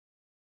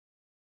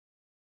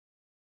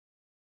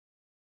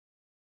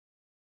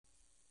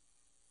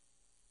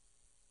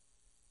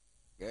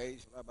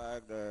Guys, we're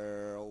back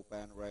there,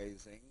 open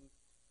racing.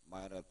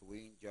 Minor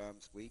twin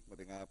jump squeak,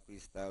 moving up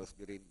crystals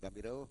in the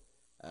middle,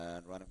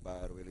 and running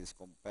by wheel is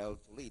compelled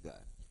to lead.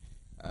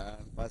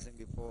 And passing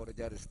before the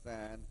judge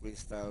stand,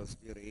 Crystal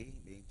Fury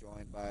being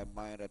joined by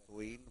Minor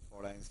Twin,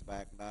 4 lengths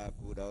back now,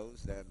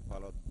 Kudos, then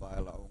followed by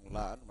Laong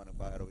Lan, running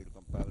by wheel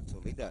compelled to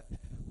lead.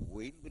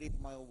 Wind Beneath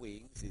My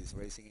Wings is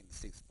racing in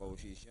 6th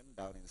position,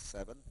 down in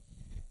 7th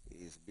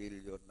is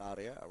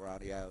Billionaria.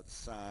 Around the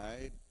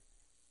outside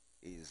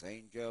is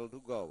Angel to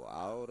Go.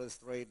 Out of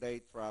straight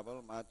day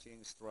travel,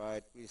 matching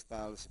stride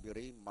Crystal's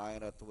Beauty,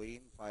 Minor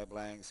Twin, 5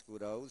 lengths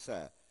Kudos.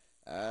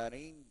 And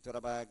into the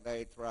back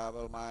they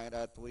travel,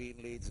 Minor Twin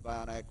leads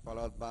Banek,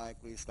 followed by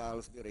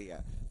Crystal's Beauty.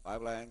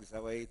 5 lengths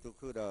away to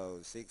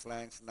Kudos, 6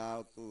 lengths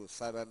now to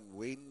 7,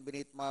 Wind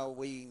Beneath My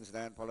Wings,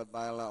 then followed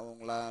by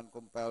Laong Lan,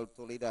 compelled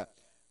to lead.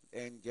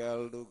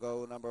 Angel to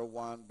Go, number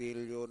 1,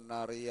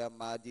 Billionaria,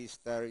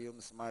 Magisterium,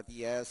 Smart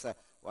Yes,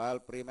 while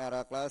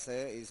Primera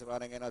Clase is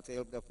running in a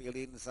tail of the field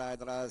inside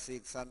the last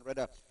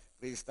 600.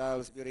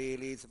 Crystal's Beauty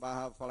leads by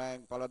half a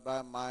length, followed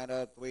by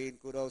Minor Twin,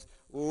 Kudos.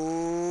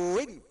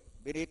 Wind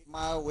Beneath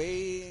My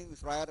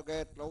Wings, try to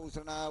get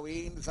closer now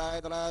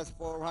inside the last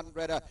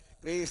 400.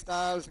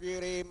 Crystal's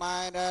Beauty,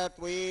 Minor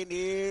Twin,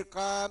 here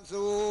comes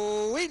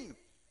Wind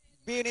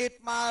Beneath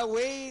My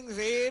Wings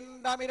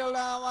in the middle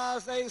now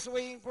as they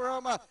swing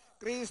from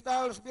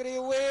Crystal's Beauty.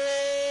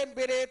 Wind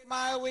Beneath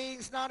My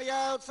Wings now the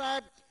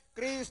outside.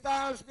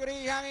 Crystal's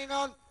Beauty hanging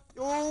on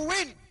to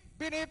Wind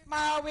Beneath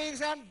My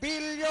Wings, and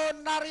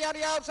Billionaire on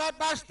the outside,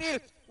 but still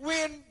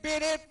Wind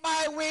Beneath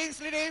My Wings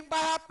leading by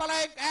half a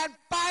length, and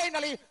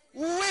finally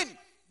Wind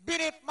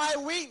Beneath My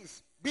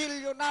Wings,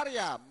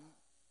 Billionaire.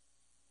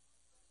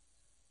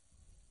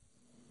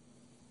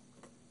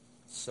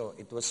 So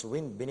it was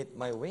Wind Beneath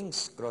My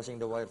Wings crossing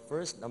the wire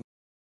first. Number